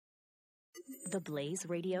The Blaze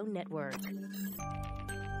Radio Network.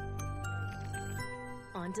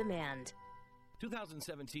 On demand.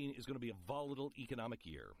 2017 is going to be a volatile economic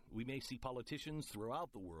year. We may see politicians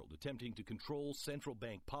throughout the world attempting to control central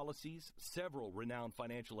bank policies. Several renowned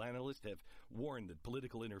financial analysts have warned that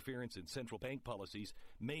political interference in central bank policies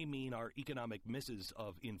may mean our economic misses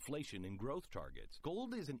of inflation and growth targets.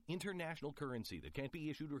 Gold is an international currency that can't be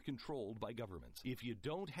issued or controlled by governments. If you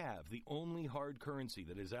don't have the only hard currency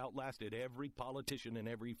that has outlasted every politician and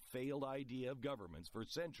every failed idea of governments for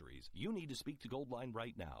centuries, you need to speak to Goldline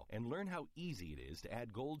right now and learn how easy it is to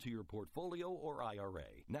add gold to your portfolio or IRA.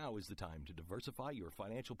 Now is the time to diversify your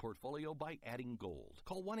financial portfolio by adding gold.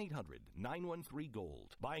 Call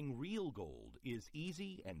 1-800-913-GOLD. Buying real gold is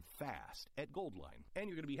easy and fast at Goldline. And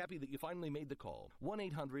you're going to be happy that you finally made the call.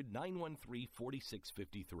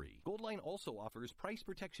 1-800-913-4653. Goldline also offers price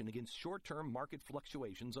protection against short-term market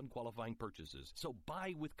fluctuations on qualifying purchases. So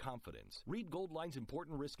buy with confidence. Read Goldline's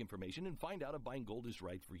important risk information and find out if buying gold is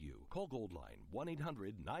right for you. Call Goldline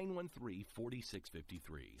 1-800-913-4653.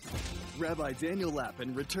 Rabbi Daniel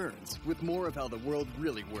Lapin returns with more of how the world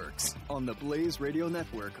really works on the Blaze Radio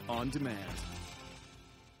Network on demand.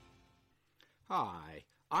 Hi,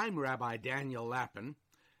 I'm Rabbi Daniel Lapin,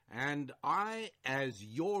 and I, as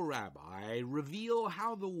your rabbi, reveal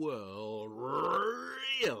how the world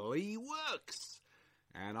really works.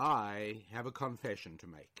 And I have a confession to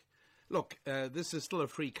make. Look, this is still a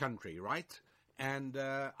free country, right? And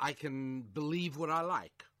I can believe what I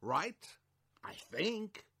like, right? I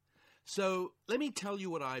think. So let me tell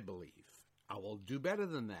you what I believe. I will do better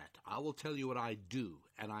than that. I will tell you what I do.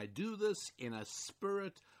 And I do this in a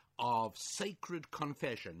spirit of sacred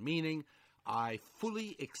confession, meaning I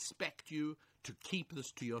fully expect you to keep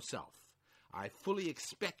this to yourself. I fully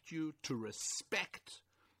expect you to respect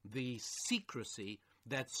the secrecy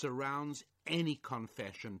that surrounds any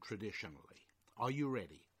confession traditionally. Are you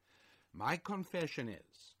ready? My confession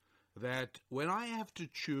is that when I have to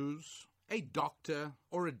choose a doctor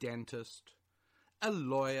or a dentist, a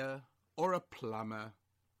lawyer or a plumber,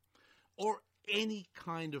 or any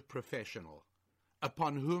kind of professional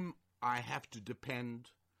upon whom I have to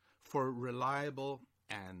depend for reliable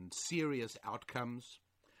and serious outcomes,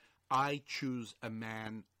 I choose a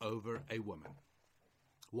man over a woman.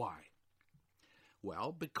 Why?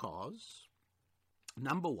 Well, because,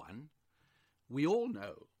 number one, we all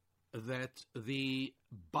know that the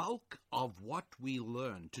bulk of what we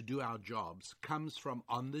learn to do our jobs comes from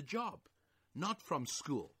on the job, not from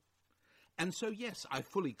school. And so, yes, I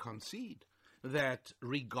fully concede that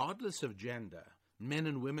regardless of gender, men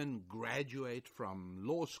and women graduate from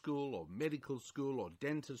law school or medical school or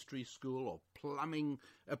dentistry school or plumbing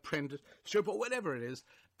apprenticeship or whatever it is,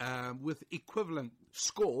 with equivalent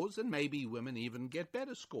scores, and maybe women even get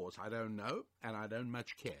better scores. I don't know, and I don't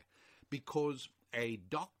much care, because a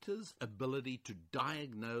doctor's ability to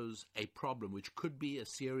diagnose a problem, which could be a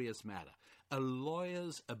serious matter, a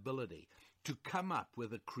lawyer's ability to come up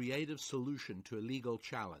with a creative solution to a legal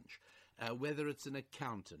challenge, whether it's an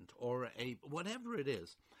accountant or whatever it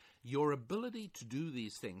is, your ability to do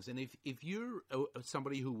these things. And if you're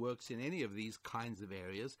somebody who works in any of these kinds of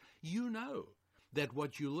areas, you know that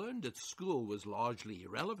what you learned at school was largely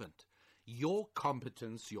irrelevant. Your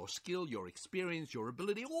competence, your skill, your experience, your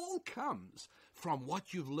ability all comes from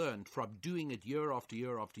what you've learned from doing it year after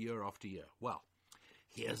year after year after year. Well,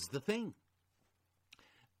 here's the thing.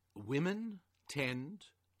 Women tend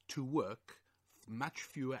to work much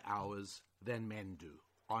fewer hours than men do,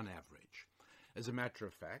 on average. As a matter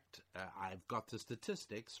of fact, I've got the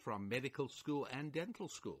statistics from medical school and dental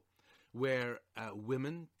school, where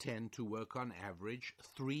women tend to work on average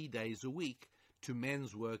 3 days a week to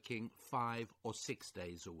men's working 5 or 6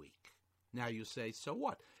 days a week. Now you say, so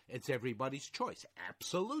what? It's everybody's choice.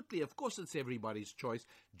 Absolutely, of course it's everybody's choice,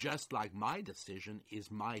 just like my decision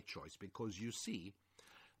is my choice. Because you see,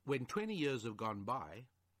 when 20 years have gone by,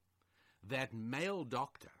 that male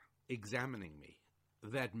doctor examining me,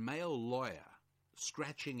 that male lawyer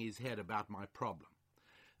scratching his head about my problem,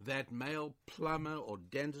 that male plumber or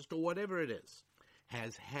dentist or whatever it is,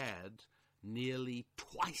 has had nearly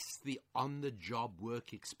twice the on-the-job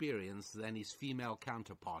work experience than his female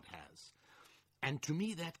counterpart has. And to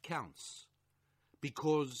me that counts,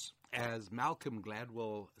 because as Malcolm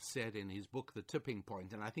Gladwell said in his book, The Tipping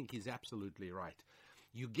Point, and I think he's absolutely right,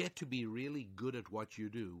 you get to be really good at what you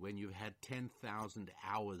do when you've had 10,000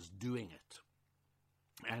 hours doing it.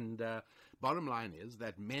 And bottom line is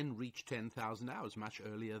that men reach 10,000 hours much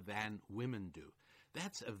earlier than women do.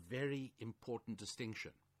 That's a very important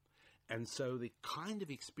distinction. And so the kind of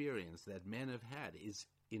experience that men have had is,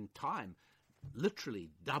 in time, literally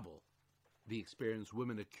double the experience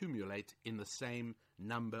women accumulate in the same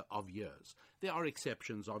number of years. There are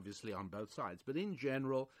exceptions, obviously, on both sides, but in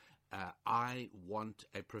general, I want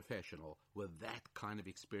a professional with that kind of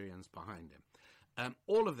experience behind him.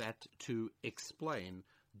 All of that to explain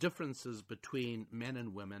differences between men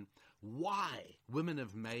and women, why women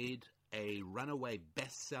have made a runaway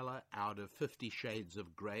bestseller out of 50 Shades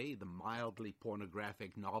of Grey, the mildly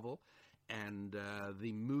pornographic novel, and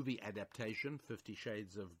the movie adaptation, 50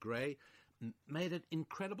 Shades of Grey, made an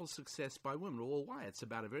incredible success by women. Well, why? It's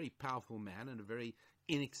about a very powerful man and a very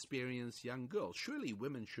inexperienced young girl. Surely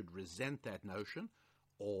women should resent that notion,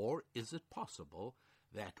 or is it possible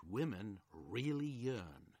that women really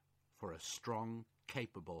yearn for a strong,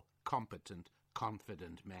 capable, competent,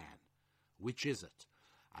 confident man? Which is it?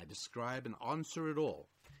 I describe and answer it all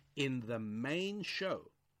in the main show.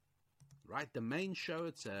 Right, the main show,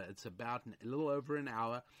 it's about a little over an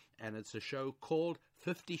hour, and it's a show called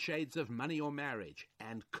 50 Shades of Money or Marriage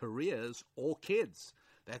and Careers or Kids.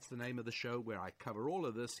 That's the name of the show, where I cover all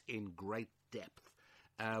of this in great depth.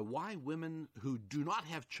 Why women who do not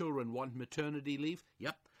have children want maternity leave?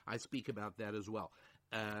 Yep, I speak about that as well.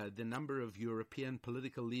 The number of European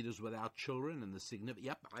political leaders without children and the significant...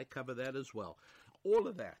 Yep, I cover that as well. All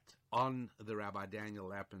of that on the Rabbi Daniel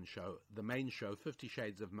Lapin Show, the main show, 50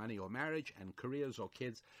 Shades of Money or Marriage and Careers or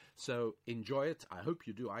Kids. So enjoy it. I hope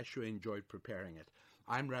you do. I sure enjoyed preparing it.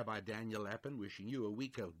 I'm Rabbi Daniel Lapin, wishing you a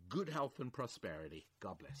week of good health and prosperity.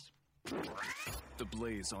 God bless. The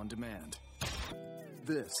Blaze on Demand.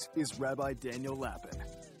 This is Rabbi Daniel Lapin.